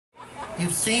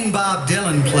You've seen Bob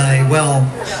Dylan play. Well,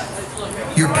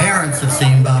 your parents have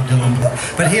seen Bob Dylan play.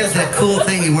 But he has that cool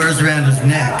thing he wears around his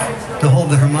neck to hold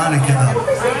the harmonica up.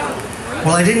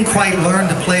 Well, I didn't quite learn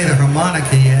to play the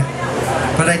harmonica yet,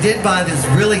 but I did buy this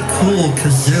really cool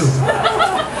kazoo.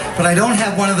 But I don't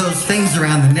have one of those things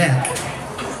around the neck.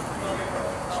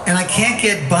 And I can't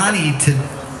get Bonnie to...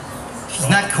 She's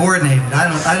not coordinated.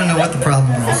 I don't know what the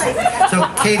problem is. So,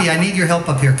 Katie, I need your help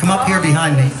up here. Come up here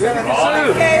behind me. Okay,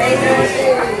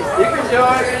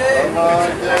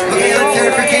 let's hear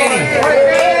it for Katie.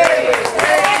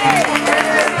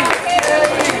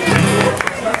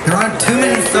 There aren't too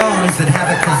many songs that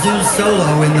have a kazoo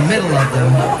solo in the middle of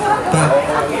them,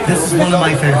 but this is one of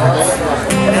my favorites.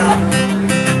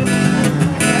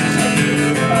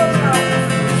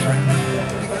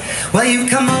 Well, you've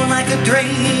come on like a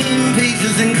dream,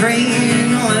 peaches and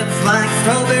cream, lips like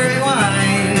strawberry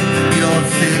wine. You're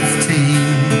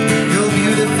 16, you're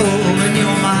beautiful and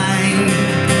you're mine.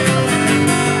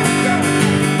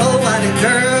 Oh, what a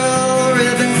girl,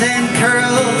 ribbons and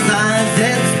curls, eyes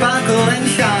that sparkle and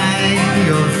shine.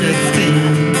 You're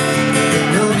 16,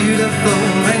 you're beautiful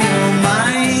and you're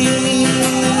mine.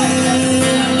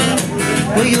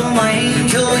 Well, you're my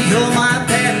angel, you're my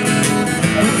pet.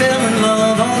 We fell in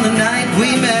love on the night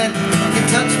we met. You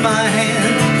touched my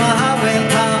hand, my heart went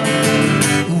pop.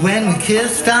 When we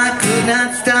kissed, I could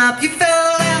not stop. You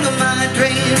fell out of my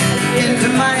dreams, into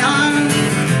my arms.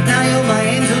 Now you're my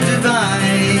angel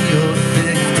divine. You're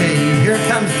 16. Here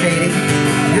comes Katie.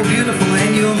 You're beautiful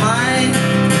and you're mine.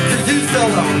 Kazoo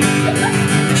solo.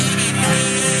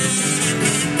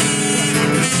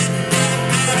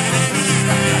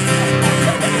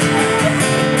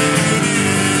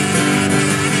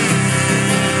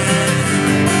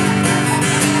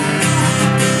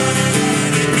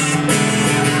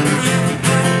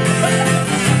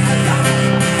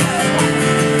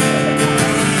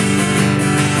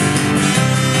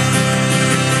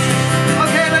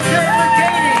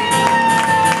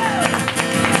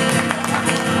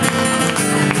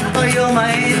 You're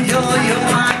my angel, you're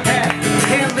my pet.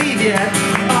 Can't leave yet.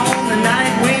 On the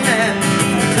night we met,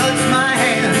 touched my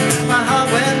hand, my heart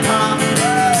went pop.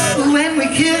 When we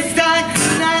kissed, I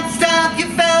could not stop. You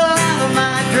fell out of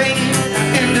my dream,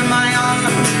 into my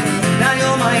arms. Now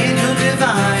you're my angel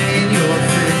divine. You're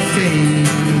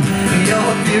 16.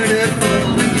 You're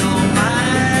beautiful and you're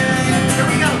mine. Here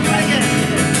we go, try again.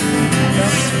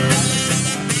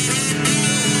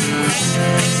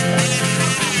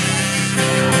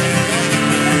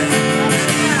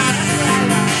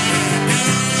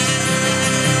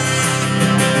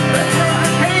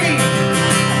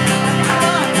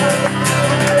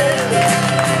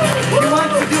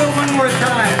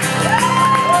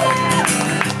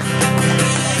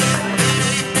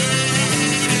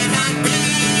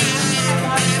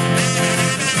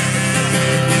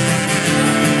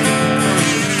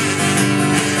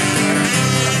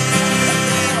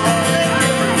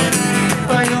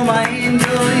 You're my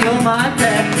angel, you're my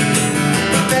pet.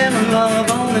 Fell in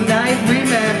love on the night we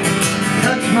met.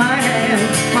 Touched my hand,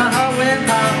 my heart went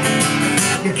pop.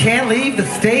 You can't leave the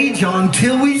stage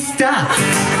until we stop.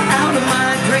 Out of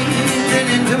my dreams and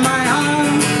into my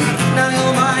arms. Now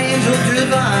you're my angel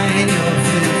divine. You're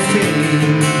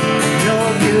 16.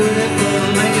 You're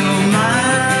beautiful and you're mine.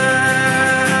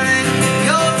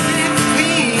 You're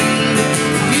 16.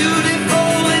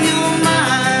 Beautiful and you're mine.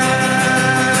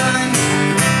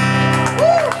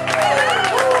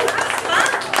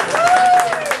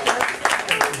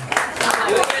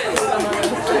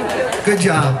 Good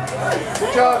job.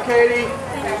 Good job, Katie.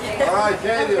 All right,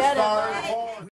 Katie,